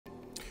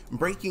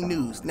breaking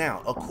news.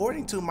 Now,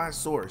 according to my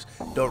source,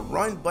 the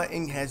run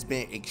button has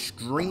been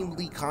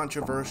extremely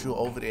controversial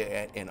over there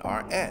at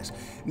NRS.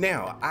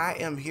 Now, I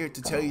am here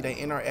to tell you that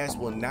NRS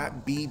will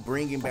not be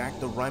bringing back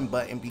the run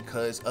button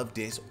because of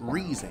this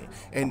reason.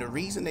 And the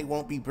reason they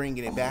won't be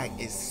bringing it back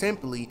is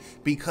simply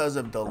because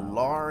of the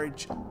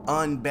large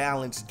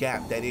unbalanced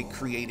gap that it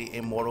created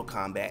in Mortal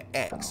Kombat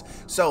X.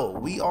 So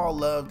we all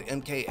loved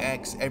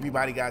MKX,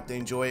 everybody got to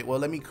enjoy it. Well,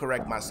 let me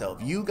correct myself.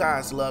 You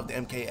guys loved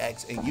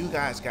MKX and you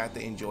guys got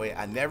to enjoy it.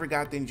 I never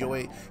got to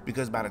enjoy it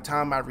because by the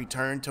time I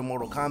returned to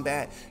Mortal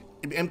Kombat,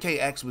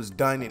 MKX was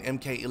done and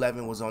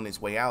MK11 was on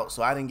its way out,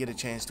 so I didn't get a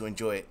chance to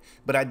enjoy it,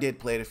 but I did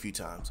play it a few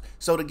times.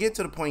 So to get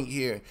to the point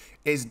here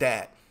is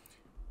that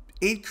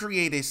it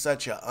created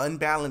such an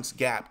unbalanced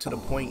gap to the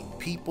point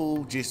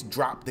people just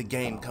dropped the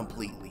game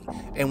completely.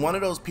 And one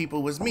of those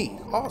people was me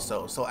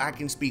also, so I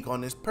can speak on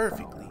this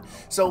perfectly.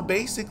 So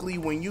basically,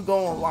 when you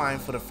go online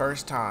for the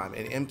first time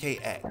in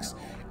MKX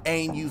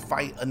and you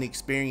fight an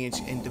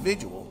experienced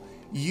individual,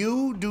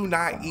 you do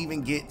not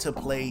even get to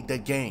play the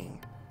game.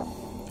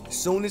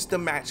 Soon as the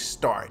match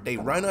starts, they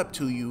run up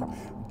to you,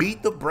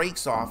 beat the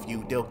brakes off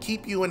you, they'll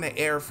keep you in the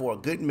air for a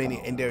good minute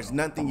and there's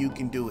nothing you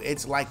can do.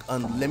 It's like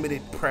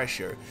unlimited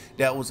pressure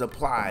that was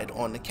applied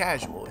on the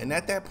casual. And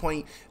at that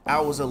point, I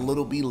was a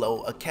little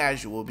below a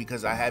casual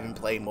because I haven't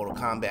played Mortal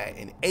Kombat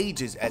in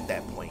ages at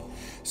that point.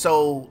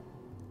 So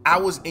I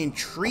was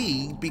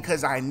intrigued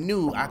because I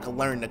knew I could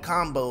learn the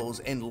combos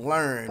and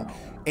learn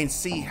and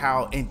see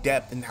how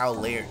in-depth and how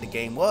layered the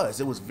game was.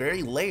 It was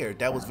very layered.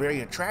 That was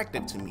very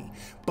attractive to me.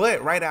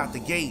 But right out the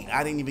gate,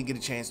 I didn't even get a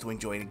chance to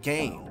enjoy the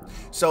game.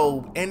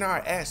 So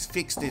NRS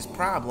fixed this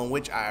problem,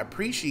 which I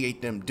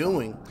appreciate them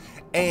doing,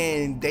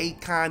 and they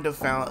kind of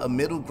found a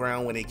middle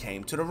ground when it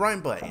came to the run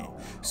button.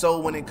 So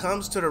when it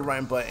comes to the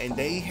run button,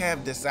 they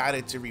have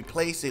decided to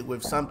replace it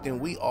with something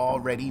we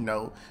already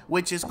know,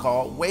 which is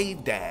called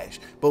Wave Dash.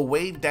 But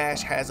Wave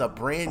Dash has a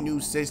brand new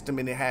system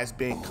and it has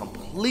been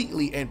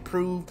completely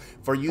improved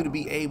for you to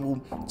be able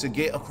to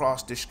get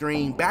across the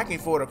screen, back and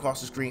forth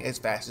across the screen as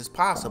fast as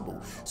possible.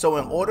 So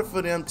in order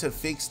for them to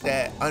fix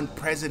that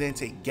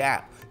unprecedented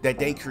gap that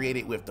they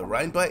created with the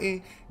run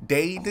button,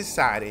 they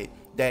decided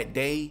that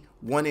they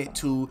wanted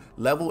to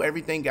level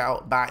everything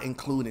out by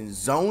including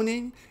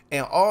zoning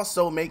and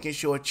also making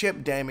sure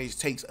chip damage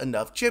takes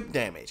enough chip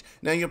damage.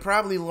 Now you're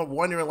probably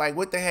wondering, like,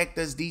 what the heck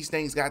does these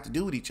things got to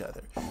do with each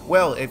other?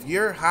 Well, if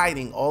you're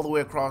hiding all the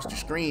way across the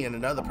screen and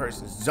another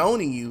person's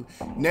zoning you,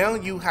 now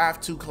you have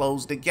to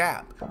close the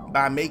gap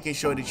by making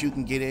sure that you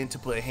can get in to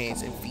put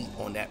hands and feet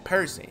on that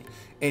person.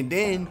 And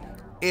then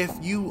if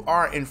you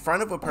are in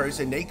front of a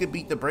person, they could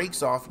beat the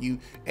brakes off you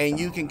and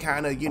you can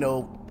kind of, you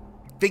know,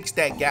 fix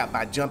that gap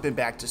by jumping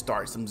back to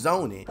start some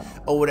zoning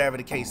or whatever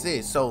the case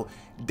is. So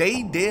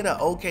they did an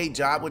okay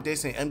job with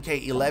this in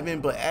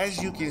MK11, but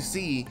as you can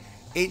see,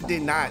 it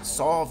did not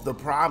solve the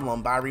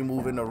problem by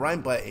removing the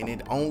run button.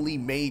 It only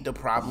made the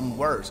problem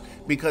worse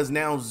because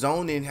now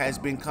zoning has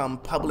become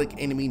public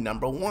enemy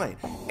 #1.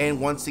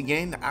 And once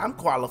again, I'm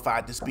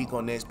qualified to speak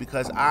on this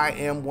because I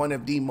am one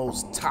of the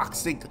most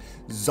toxic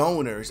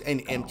zoners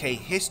in MK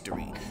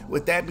history.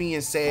 With that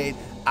being said,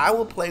 I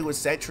will play with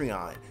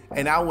Cetrion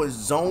and I would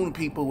zone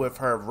people with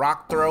her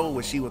rock throw,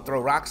 where she would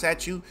throw rocks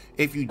at you.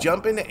 If you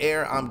jump in the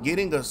air, I'm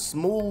getting a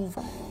smooth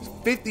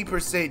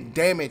 50%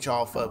 damage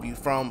off of you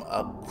from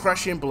a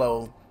crushing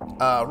blow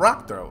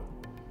rock throw.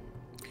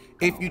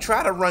 If you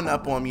try to run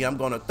up on me, I'm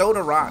gonna throw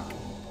the rock.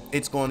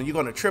 You're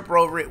gonna trip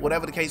over it,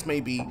 whatever the case may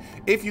be.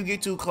 If you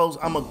get too close,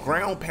 I'm gonna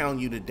ground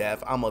pound you to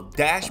death. I'm gonna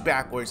dash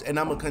backwards and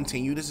I'm gonna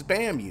continue to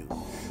spam you.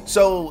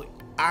 So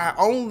I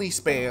only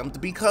spammed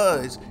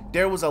because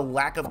there was a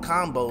lack of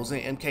combos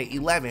in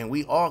MK11.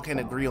 We all can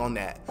agree on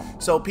that.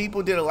 So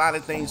people did a lot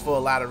of things for a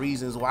lot of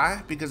reasons.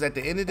 Why? Because at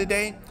the end of the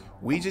day,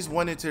 we just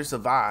wanted to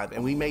survive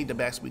and we made the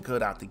best we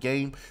could out the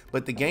game,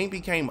 but the game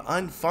became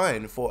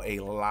unfun for a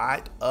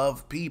lot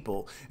of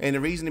people. And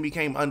the reason it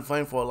became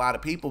unfun for a lot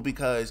of people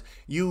because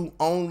you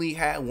only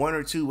had 1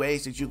 or 2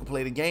 ways that you could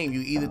play the game.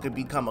 You either could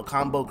become a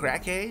combo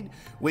crackhead,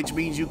 which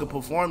means you could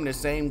perform the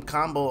same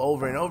combo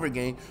over and over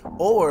again,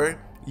 or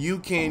you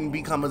can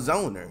become a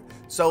zoner.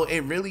 So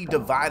it really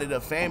divided a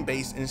fan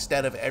base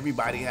instead of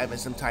everybody having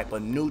some type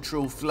of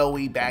neutral,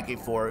 flowy, back and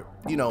forth,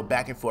 you know,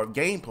 back and forth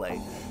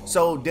gameplay.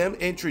 So them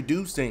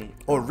introducing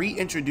or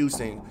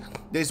reintroducing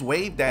this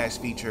wave dash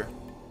feature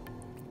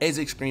is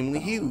extremely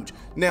huge.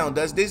 Now,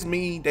 does this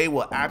mean they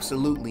will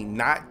absolutely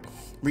not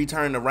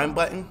return the run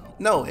button?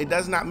 No, it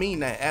does not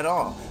mean that at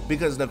all,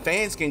 because the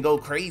fans can go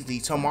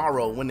crazy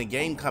tomorrow when the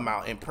game come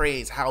out and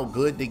praise how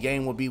good the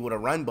game will be with a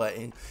run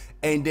button,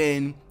 and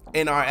then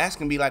NRS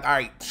can be like, all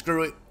right,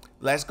 screw it,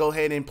 let's go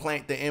ahead and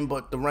plant the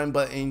run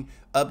button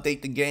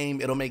update the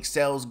game, it'll make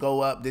sales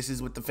go up. This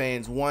is what the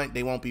fans want.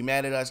 They won't be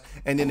mad at us.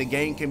 And then the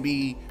game can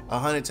be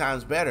 100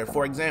 times better.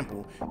 For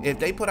example, if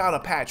they put out a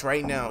patch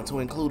right now to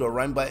include a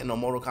run button on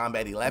Mortal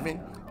Kombat 11,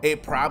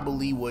 it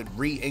probably would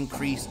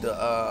re-increase the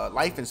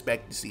life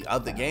expectancy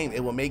of the game.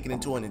 It will make it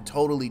into a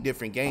totally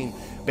different game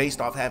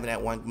based off having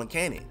that one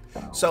mechanic.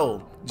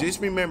 So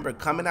just remember,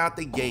 coming out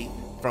the gate,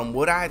 from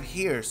what I've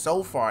heard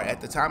so far at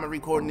the time of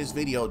recording this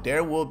video,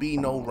 there will be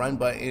no run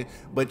button,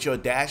 but your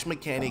dash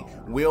mechanic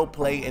will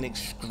play an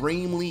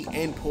extremely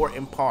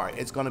important part.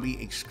 It's going to be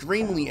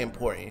extremely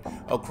important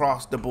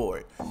across the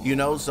board, you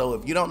know. So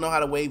if you don't know how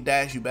to wave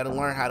dash, you better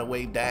learn how to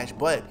wave dash.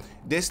 But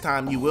this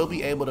time you will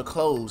be able to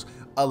close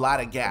a lot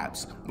of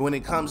gaps when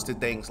it comes to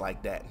things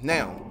like that.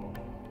 Now,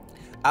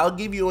 I'll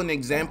give you an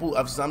example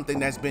of something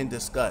that's been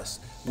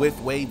discussed with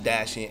wave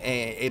dashing,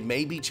 and it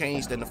may be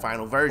changed in the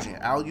final version.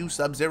 I'll use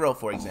Sub-Zero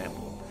for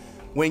example.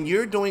 When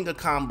you're doing a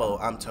combo,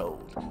 I'm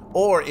told,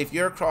 or if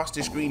you're across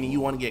the screen and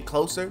you want to get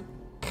closer,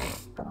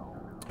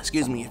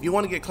 excuse me, if you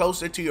want to get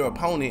closer to your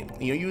opponent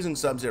and you're using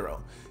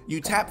Sub-Zero,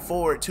 you tap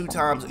forward 2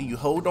 times and you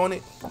hold on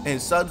it,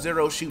 and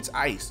Sub-Zero shoots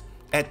ice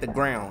at the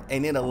ground,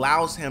 and it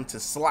allows him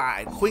to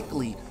slide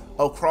quickly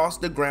across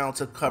the ground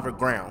to cover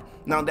ground.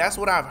 Now that's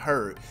what I've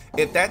heard.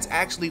 If that's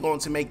actually going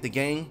to make the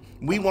game,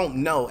 we won't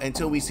know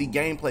until we see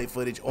gameplay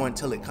footage or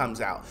until it comes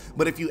out.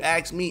 But if you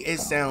ask me, it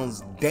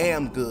sounds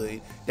damn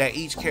good that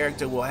each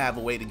character will have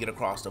a way to get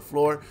across the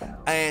floor.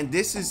 And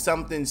this is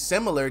something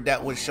similar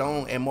that was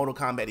shown in Mortal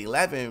Kombat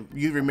 11.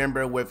 You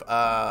remember with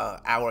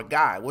our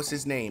guy, what's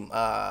his name?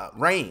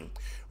 Rain.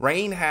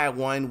 Rain had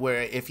one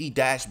where if he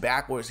dashed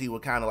backwards, he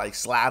would kind of like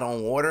slide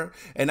on water.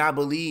 And I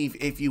believe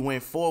if you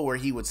went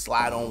forward, he would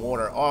slide on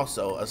water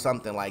also, or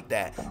something like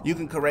that. You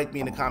can correct me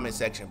in the comment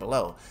section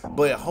below.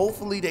 But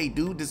hopefully they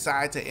do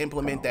decide to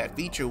implement that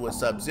feature with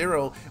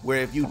Sub-Zero,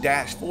 where if you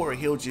dash forward,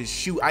 he'll just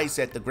shoot ice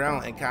at the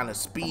ground and kind of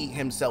speed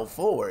himself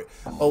forward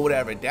or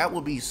whatever. That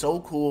would be so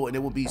cool, and it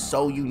would be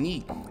so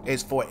unique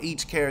as for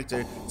each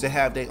character to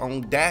have their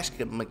own dash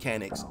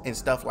mechanics and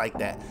stuff like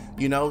that,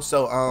 you know.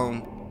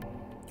 So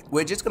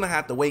we're just gonna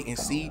have to wait and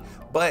see,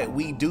 but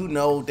we do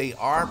know they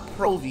are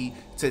privy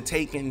to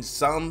taking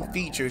some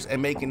features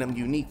and making them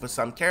unique for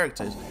some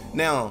characters.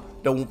 Now,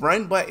 the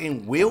run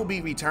button will be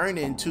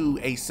returning to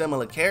a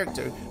similar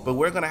character, but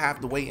we're gonna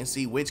have to wait and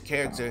see which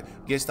character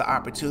gets the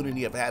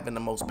opportunity of having the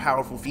most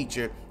powerful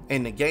feature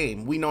in the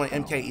game. We know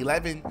in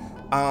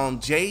MK11,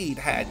 Jade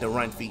had the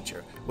run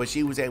feature, where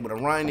she was able to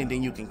run and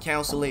then you can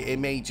cancel it. It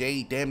made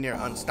Jade damn near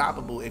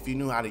unstoppable if you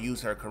knew how to use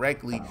her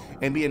correctly,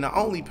 and being the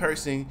only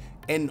person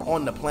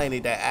on the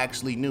planet that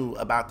actually knew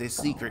about this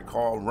secret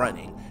called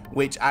running,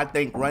 which I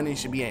think running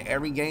should be in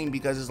every game,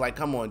 because it's like,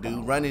 come on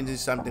dude, running is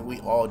something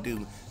we all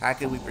do. How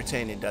can we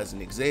pretend it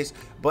doesn't exist?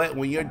 But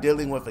when you're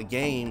dealing with a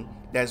game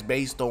that's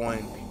based on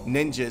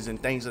ninjas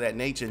and things of that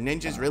nature,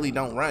 ninjas really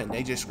don't run,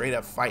 they just straight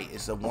up fight.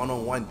 It's a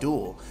one-on-one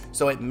duel.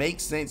 So it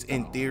makes sense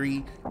in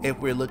theory if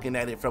we're looking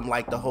at it from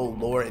like the whole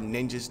lore and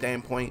ninja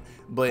standpoint,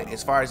 but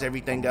as far as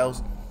everything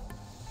else,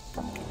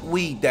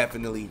 we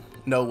definitely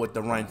know what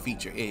the run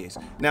feature is.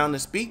 Now, to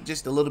speak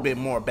just a little bit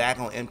more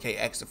back on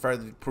MKX to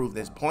further prove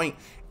this point,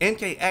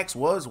 MKX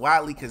was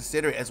widely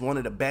considered as one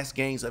of the best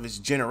games of its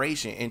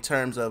generation in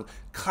terms of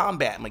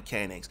combat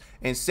mechanics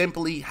and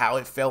simply how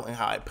it felt and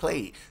how it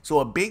played. So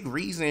a big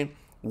reason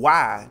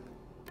why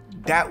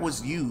that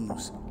was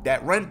used,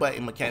 that run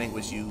button mechanic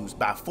was used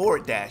by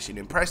forward dashing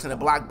and pressing the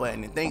block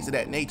button and things of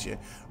that nature.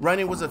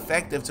 Running was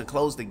effective to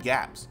close the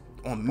gaps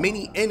on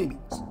many enemies,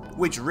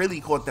 which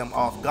really caught them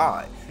off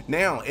guard.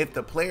 Now, if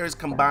the players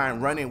combine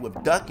running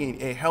with ducking,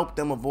 it helped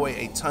them avoid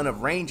a ton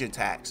of range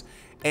attacks,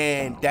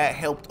 and that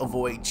helped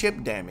avoid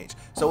chip damage.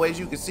 So as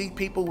you can see,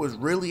 people was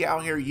really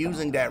out here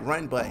using that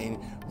run button,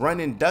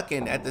 running,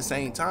 ducking at the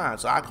same time.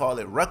 So I call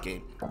it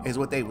rucking is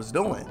what they was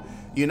doing.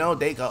 You know,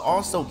 they could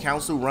also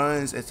cancel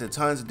runs into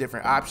tons of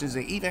different options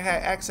and even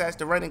had access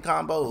to running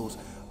combos.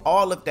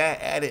 All of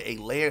that added a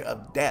layer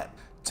of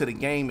depth to the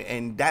game,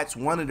 and that's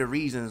one of the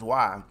reasons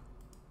why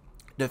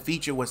the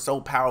feature was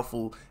so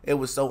powerful, it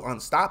was so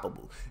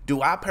unstoppable.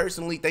 Do I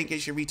personally think it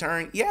should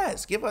return?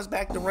 Yes, give us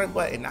back the run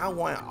button. I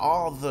want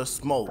all the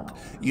smoke,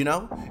 you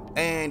know?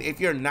 And if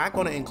you're not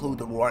going to include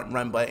the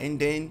run button,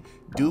 then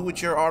do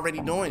what you're already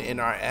doing in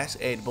our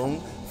Ed Boom.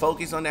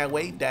 Focus on that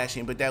wave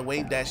dashing, but that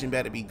wave dashing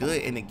better be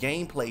good and the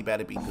gameplay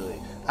better be good.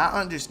 I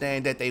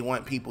understand that they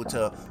want people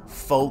to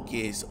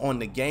focus on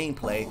the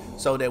gameplay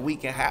so that we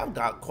can have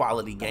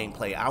quality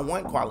gameplay. I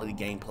want quality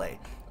gameplay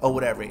or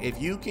whatever.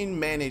 If you can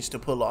manage to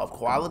pull off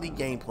quality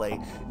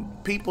gameplay,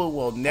 people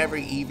will never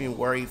even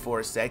worry for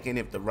a second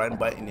if the run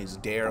button is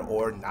there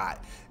or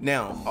not.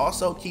 Now,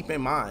 also keep in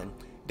mind,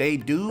 they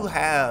do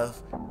have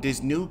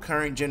this new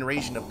current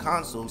generation of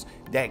consoles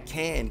that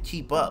can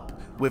keep up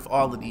with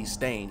all of these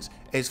things,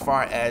 as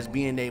far as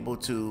being able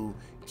to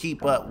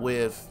keep up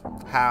with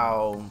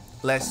how,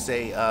 let's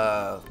say,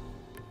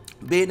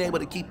 being able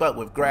to keep up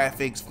with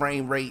graphics,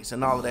 frame rates,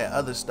 and all of that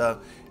other stuff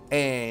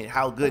and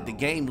how good the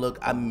game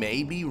looked,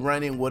 maybe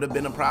running would have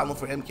been a problem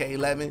for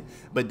MK11.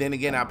 But then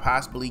again, I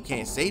possibly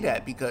can't say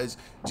that, because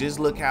just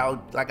look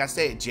how, like I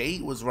said,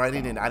 Jade was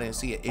running and I didn't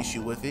see an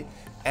issue with it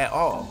at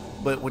all.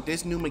 But with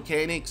this new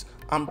mechanics,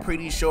 I'm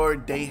pretty sure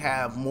they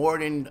have more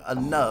than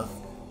enough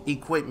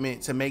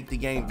equipment to make the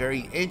game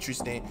very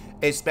interesting,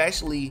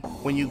 especially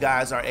when you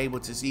guys are able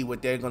to see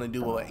what they're going to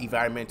do with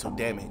environmental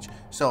damage.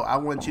 So I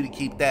want you to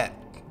keep that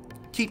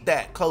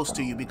close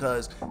to you,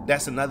 because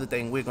that's another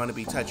thing we're going to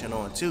be touching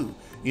on too.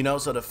 You know,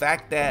 so the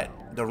fact that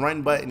the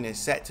run button is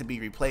set to be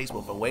replaced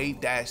with a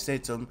wave dash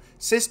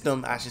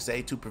system, I should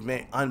say, to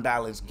prevent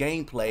unbalanced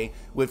gameplay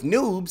with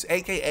noobs,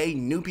 aka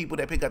new people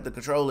that pick up the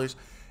controllers,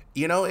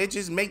 you know, it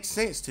just makes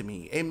sense to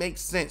me. It makes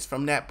sense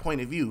from that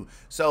point of view.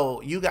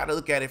 So you got to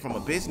look at it from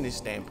a business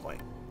standpoint.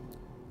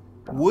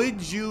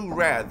 Would you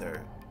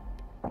rather,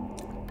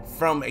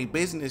 from a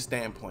business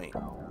standpoint,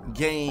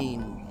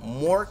 gain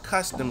more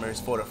customers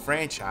for the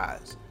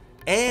franchise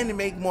and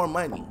make more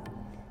money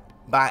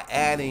by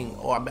adding,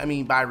 or I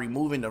mean by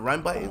removing the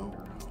run button?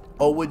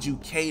 Or would you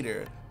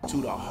cater to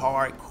the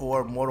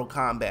hardcore Mortal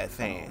Kombat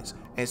fans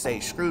and say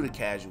screw the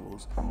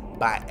casuals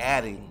by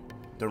adding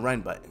the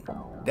run button?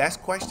 That's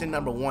question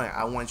number one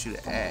I want you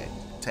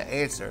to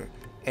answer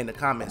in the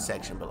comment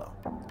section below.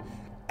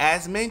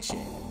 As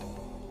mentioned,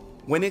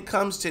 when it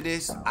comes to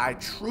this, I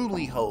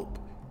truly hope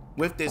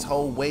with this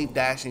whole wave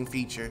dashing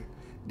feature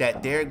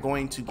that they're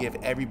going to give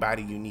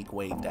everybody unique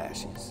wave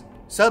dashes.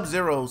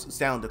 Sub-Zero's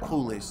sound the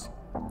coolest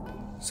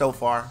so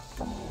far.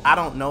 I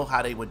don't know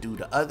how they would do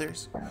the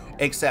others,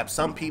 except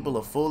some people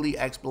are fully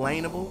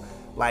explainable.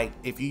 Like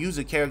if you use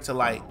a character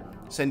like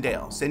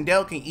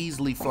Sindel can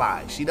easily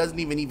fly. She doesn't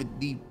even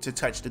need to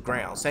touch the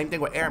ground. Same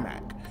thing with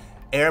Ermac.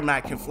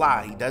 Ermac can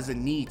fly. He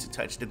doesn't need to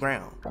touch the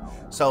ground.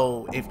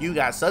 So if you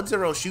got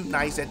Sub-Zero shoot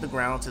nice at the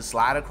ground to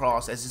slide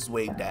across as his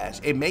wave dash,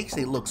 it makes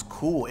it look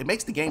cool. It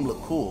makes the game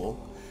look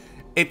cool.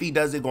 If he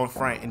does it going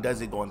front and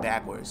does it going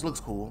backwards, it looks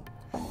cool.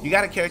 You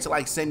got a character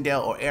like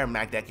Sindel or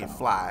Ermac that can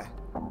fly,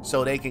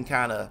 so they can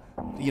kind of,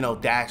 you know,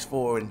 dash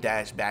forward and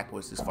dash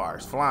backwards as far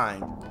as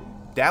flying.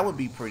 That would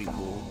be pretty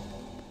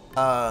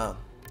cool.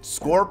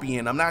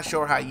 Scorpion, I'm not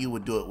sure how you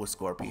would do it with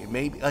Scorpion.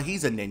 Maybe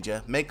he's a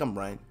ninja, make him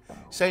run.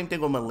 Same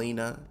thing with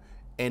Melina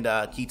and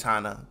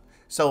Kitana.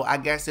 So I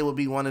guess it would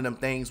be one of them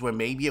things where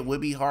maybe it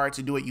would be hard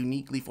to do it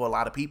uniquely for a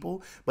lot of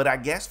people, but I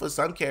guess for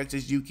some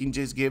characters you can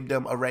just give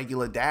them a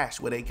regular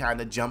dash where they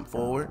kind of jump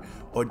forward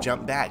or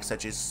jump back,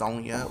 such as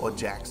Sonya or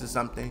Jax or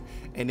something,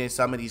 and then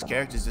some of these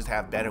characters just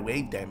have better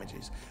wave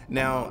damages.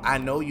 Now I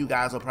know you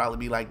guys will probably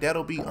be like,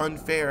 that'll be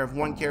unfair if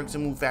one character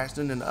moves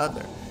faster than the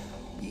other.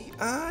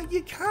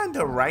 You're kind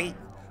of right,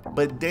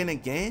 but then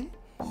again,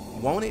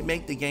 won't it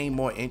make the game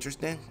more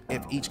interesting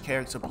if each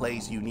character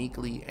plays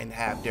uniquely and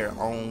have their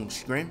own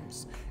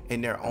strengths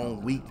and their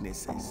own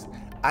weaknesses?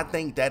 I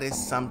think that is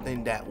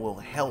something that will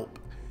help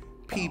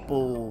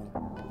people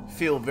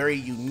feel very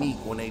unique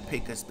when they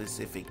pick a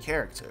specific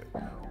character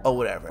or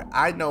whatever.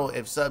 I know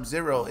if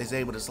Sub-Zero is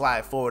able to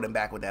slide forward and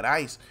back with that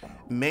ice,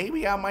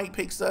 maybe I might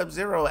pick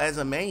Sub-Zero as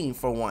a main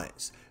for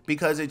once,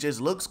 because it just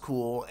looks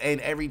cool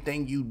and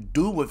everything you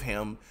do with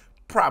him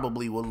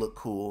probably will look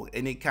cool,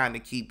 and it kind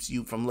of keeps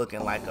you from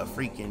looking like a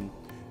freaking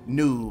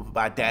noob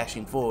by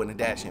dashing forward and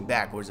dashing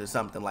backwards or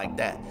something like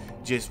that,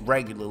 just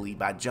regularly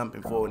by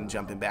jumping forward and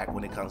jumping back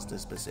when it comes to a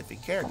specific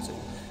character,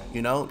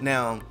 you know.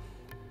 Now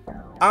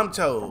I'm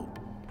told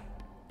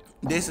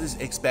this is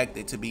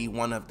expected to be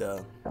one of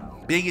the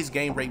biggest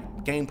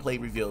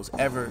gameplay reveals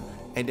ever,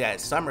 and that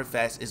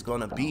Summerfest is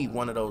going to be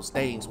one of those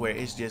things where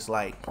it's just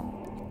like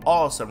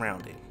all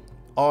surrounded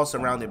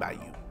by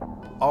you,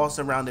 all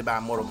surrounded by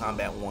Mortal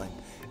Kombat 1.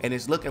 And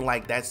it's looking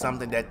like that's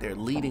something that they're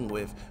leading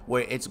with,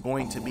 where it's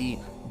going to be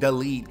the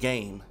lead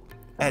game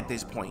at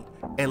this point,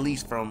 at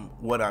least from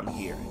what I'm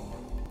hearing.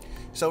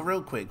 So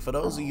real quick, for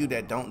those of you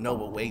that don't know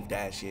what Wave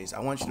Dash is, I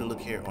want you to look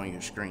here on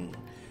your screen.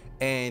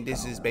 And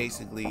this is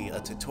basically a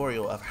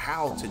tutorial of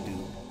how to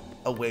do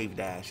a wave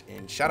dash,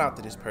 and shout out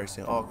to this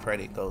person. All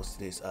credit goes to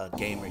this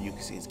gamer. You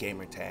can see his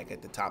gamer tag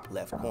at the top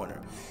left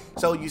corner.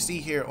 So you see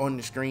here on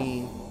the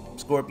screen,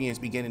 Scorpion's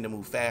beginning to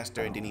move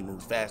faster, and then he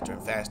moves faster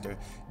and faster.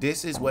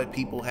 This is what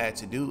people had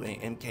to do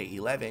in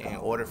MK11 in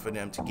order for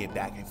them to get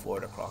back and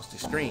forth across the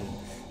screen.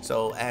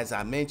 So as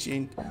I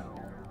mentioned,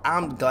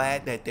 I'm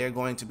glad that they're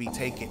going to be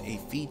taking a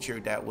feature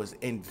that was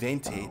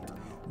invented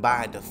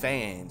by the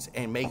fans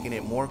and making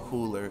it more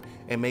cooler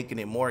and making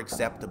it more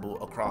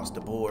acceptable across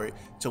the board,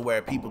 to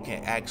where people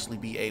can actually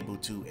be able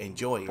to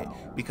enjoy it,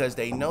 because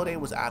they know they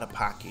was out of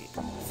pocket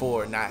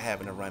for not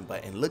having a run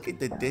button. Look at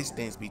the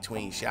distance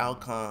between Shao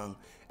Kahn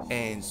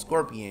and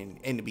Scorpion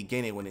in the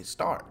beginning when it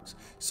starts.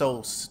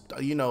 So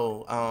you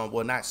know,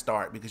 well, not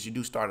start, because you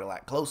do start a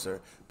lot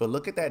closer, but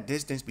look at that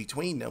distance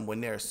between them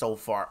when they're so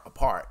far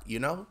apart, you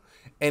know.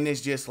 And it's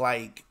just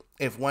like,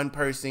 if one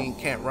person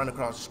can't run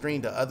across the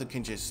screen, the other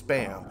can just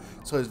spam.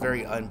 So it's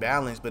very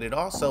unbalanced, but it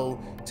also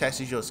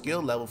tests your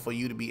skill level for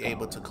you to be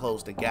able to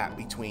close the gap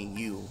between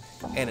you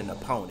and an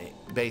opponent,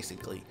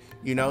 basically,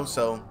 you know.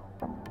 So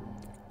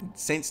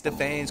since the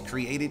fans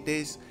created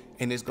this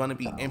and it's going to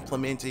be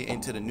implemented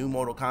into the new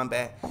Mortal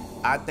Kombat,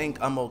 I think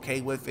I'm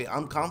okay with it.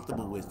 I'm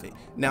comfortable with it.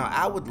 Now,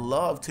 I would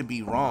love to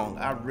be wrong.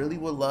 I really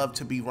would love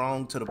to be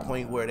wrong to the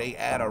point where they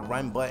add a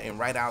run button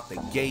right out the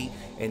gate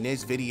and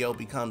this video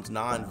becomes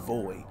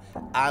non-void.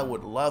 I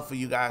would love for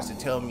you guys to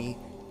tell me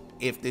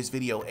if this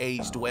video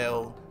aged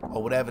well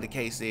or whatever the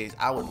case is.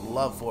 I would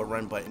love for a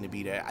run button to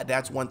be there.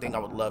 That's one thing I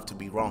would love to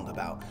be wrong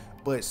about.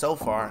 But so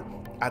far,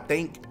 I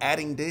think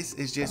adding this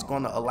is just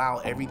going to allow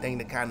everything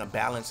to kind of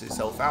balance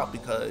itself out,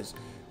 because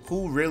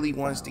who really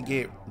wants to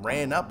get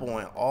ran up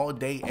on all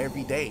day,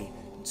 every day?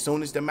 As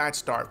soon as the match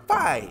start,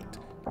 fight!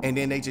 And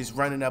then they just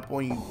running up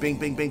on you, bing,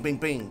 bing, bing, bing,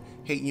 bing,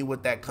 hitting you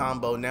with that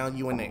combo. Now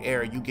you in the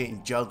air, you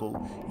getting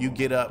juggled, you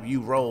get up,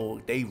 you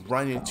roll, they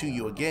run into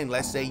you again.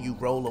 Let's say you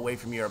roll away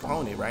from your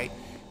opponent, right?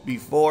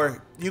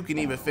 Before you can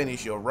even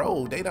finish your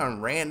roll, they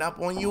done ran up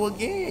on you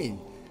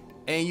again.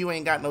 And you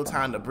ain't got no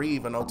time to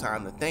breathe or no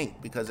time to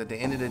think, because at the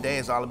end of the day,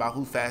 it's all about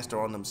who faster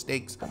on them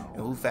sticks and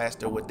who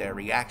faster with their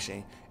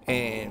reaction.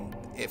 And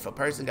if a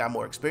person got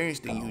more experience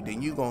than you,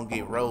 then you gonna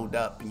get rolled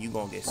up and you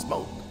gonna get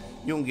smoked.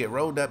 You gonna get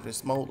rolled up and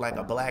smoked like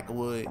a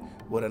Blackwood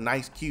with a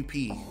nice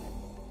QP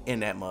in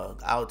that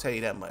mug. I'll tell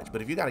you that much.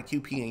 But if you got a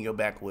QP in your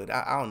backwood,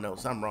 I don't know,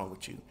 something wrong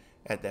with you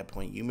at that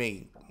point. You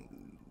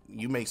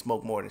may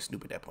smoke more than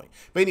Snoop at that point.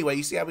 But anyway,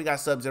 you see how we got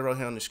Sub-Zero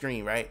here on the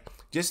screen, right?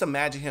 Just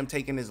imagine him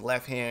taking his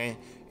left hand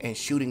and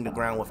shooting the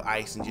ground with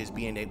ice and just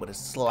being able to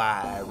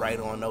slide right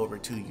on over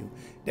to you.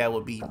 That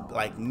would be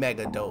like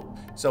mega dope.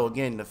 So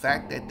again, the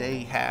fact that they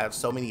have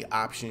so many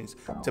options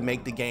to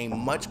make the game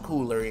much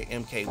cooler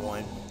in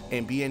MK1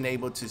 and being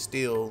able to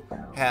still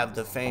have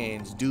the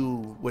fans do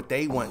what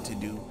they want to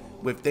do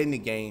within the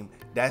game,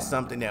 that's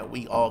something that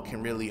we all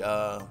can really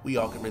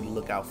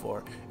look out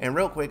for. And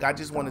real quick, I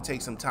just want to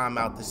take some time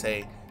out to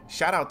say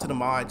shout out to the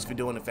mods for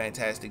doing a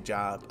fantastic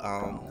job.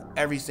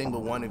 Every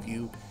single one of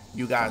you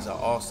guys are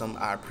awesome.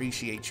 I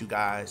appreciate you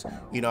guys.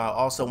 You know, I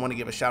also want to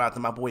give a shout out to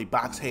my boy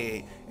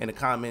Boxhead in the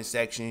comment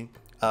section.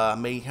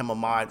 Made him a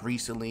mod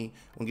recently.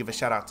 I'm gonna give a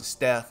shout out to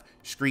Steph,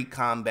 Street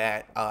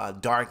Combat,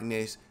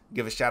 Darkness.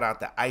 Give a shout out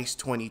to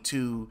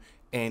Ice22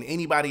 and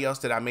anybody else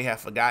that I may have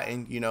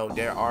forgotten. You know,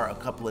 there are a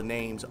couple of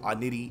names,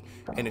 Nitty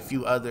and a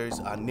few others,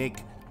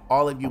 Nick.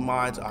 All of you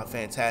mods are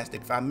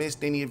fantastic. If I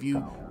missed any of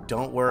you,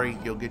 don't worry,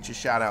 you'll get your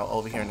shout out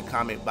over here in the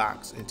comment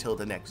box until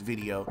the next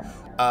video.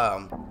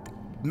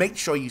 Make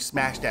sure you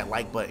smash that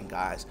like button,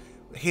 guys.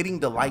 Hitting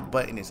the like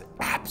button is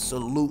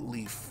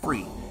absolutely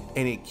free,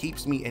 and it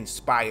keeps me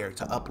inspired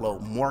to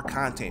upload more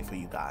content for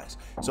you guys.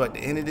 So at the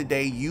end of the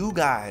day, you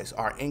guys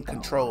are in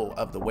control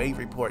of the Wave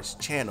Reports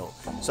channel.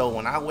 So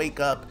when I wake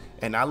up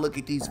and I look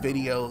at these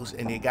videos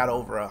and they got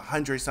over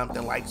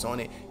 100-something likes on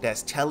it,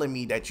 that's telling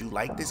me that you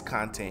like this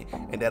content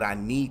and that I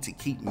need to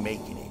keep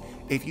making it.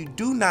 If you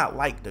do not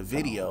like the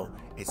video,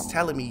 it's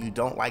telling me you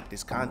don't like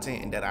this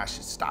content and that I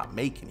should stop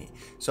making it.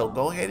 So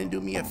go ahead and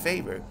do me a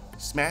favor,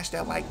 smash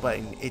that like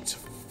button. It's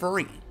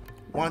free,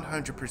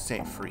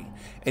 100% free.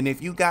 And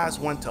if you guys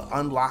want to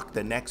unlock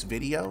the next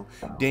video,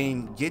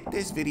 then get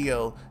this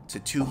video to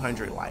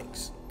 200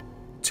 likes.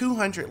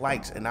 200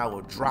 likes and I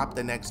will drop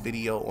the next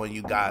video on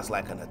you guys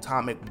like an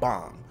atomic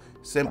bomb.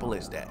 Simple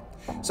as that.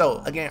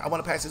 So again, I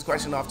want to pass this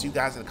question off to you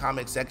guys in the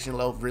comment section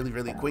below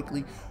really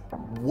quickly.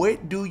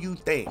 What do you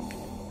think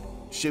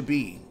should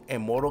be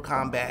in Mortal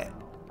Kombat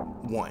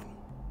 1?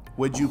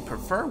 Would you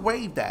prefer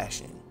wave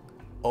dashing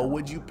or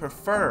would you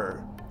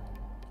prefer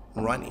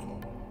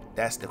running?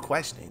 That's the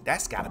question.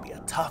 That's got to be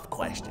a tough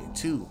question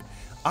too.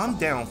 I'm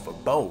down for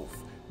both,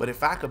 but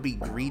if I could be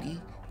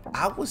greedy,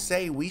 I would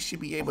say we should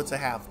be able to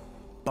have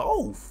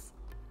both.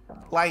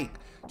 Like,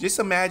 just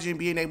imagine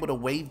being able to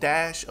wave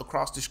dash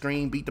across the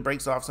screen, beat the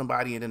brakes off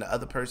somebody, and then the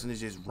other person is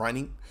just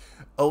running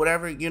or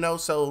whatever, you know?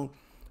 So,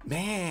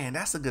 man,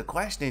 that's a good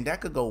question. That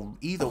could go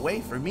either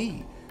way for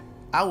me.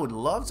 I would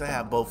love to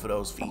have both of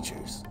those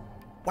features.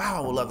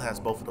 Wow, I would love to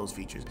have both of those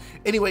features.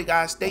 Anyway,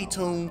 guys, stay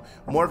tuned.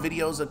 More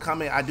videos are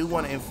coming. I do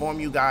want to inform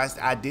you guys,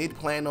 I did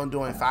plan on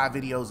doing 5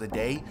 videos a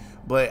day,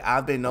 but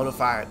I've been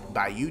notified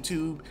by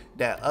YouTube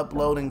that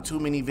uploading too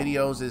many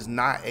videos is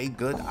not a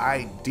good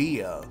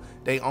idea.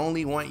 They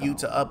only want you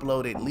to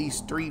upload at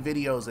least 3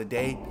 videos a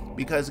day,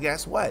 because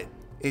guess what?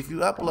 If you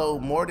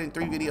upload more than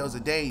 3 videos a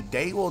day,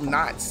 they will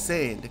not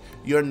send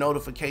your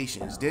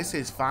notifications. This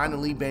has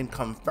finally been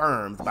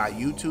confirmed by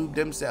YouTube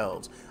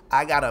themselves.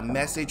 I got a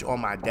message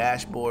on my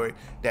dashboard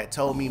that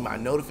told me my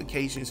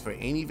notifications for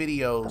any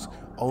videos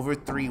over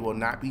 3 will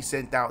not be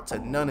sent out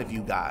to none of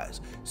you guys.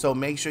 So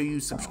make sure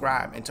you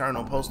subscribe and turn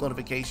on post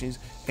notifications,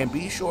 and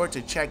be sure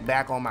to check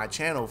back on my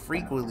channel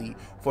frequently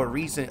for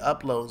recent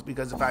uploads,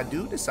 because if I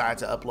do decide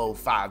to upload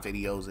 5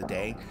 videos a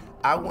day,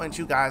 I want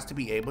you guys to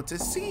be able to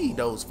see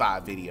those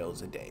 5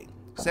 videos a day.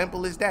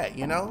 Simple as that,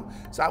 you know?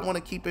 So I want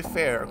to keep it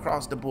fair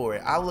across the board.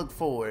 I look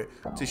forward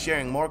to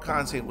sharing more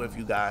content with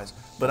you guys,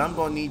 but I'm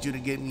going to need you to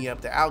get me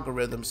up the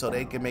algorithm so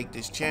they can make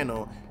this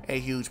channel a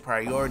huge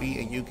priority,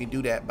 and you can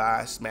do that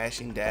by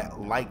smashing that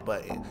like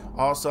button.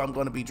 Also, I'm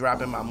going to be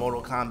dropping my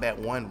Mortal Kombat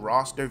 1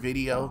 roster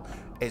video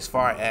as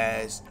far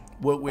as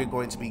what we're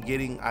going to be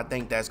getting. I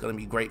think that's going to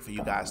be great for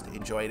you guys to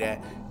enjoy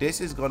that.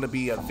 This is going to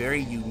be a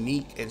very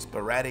unique and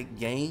sporadic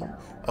game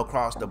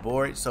across the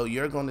board, so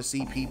you're going to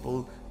see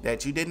people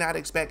that you did not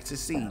expect to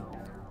see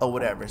or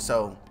whatever.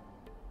 So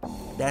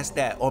that's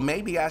that. Or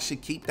maybe I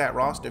should keep that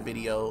roster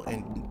video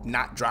and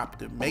not drop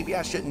the, maybe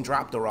I shouldn't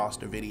drop the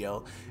roster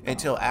video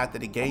until after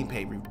the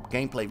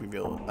gameplay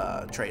reveal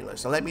trailer.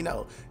 So let me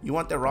know, you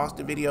want the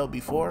roster video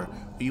before, or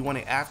you want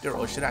it after,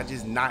 or should I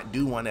just not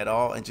do one at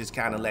all and just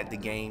kind of let the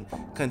game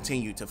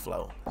continue to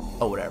flow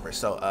or whatever.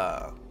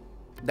 So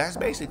that's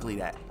basically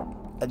that.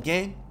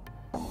 Again,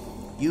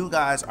 you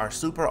guys are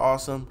super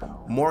awesome.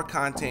 More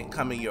content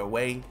coming your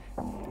way.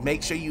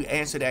 Make sure you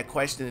answer that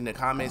question in the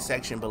comment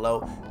section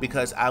below,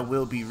 because I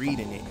will be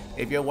reading it.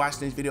 If you're watching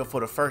this video for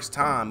the first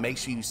time, make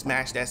sure you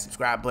smash that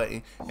subscribe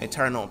button and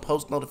turn on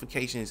post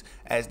notifications,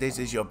 as this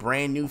is your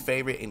brand new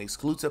favorite and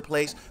exclusive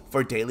place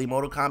for daily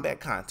Mortal Kombat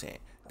content.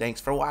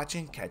 Thanks for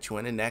watching. Catch you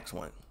in the next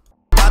one.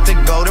 About to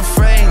go to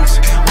frames.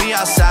 We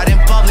outside in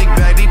public,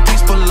 bag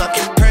these people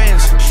looking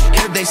prints.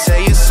 If they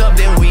say it's up,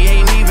 then we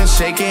ain't even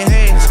shaking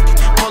hands.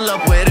 Pull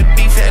up with a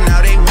beef and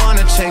now they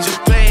wanna change the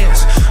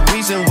plans.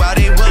 Reason why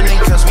they willing,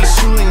 cause we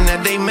shooting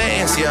at they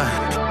mans, yeah.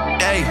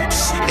 Hey,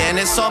 and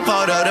it's all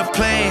part of the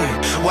plan.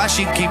 Why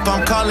she keep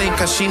on calling,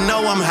 cause she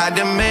know I'm high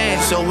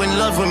demand. So in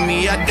love with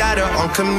me, I got her on command.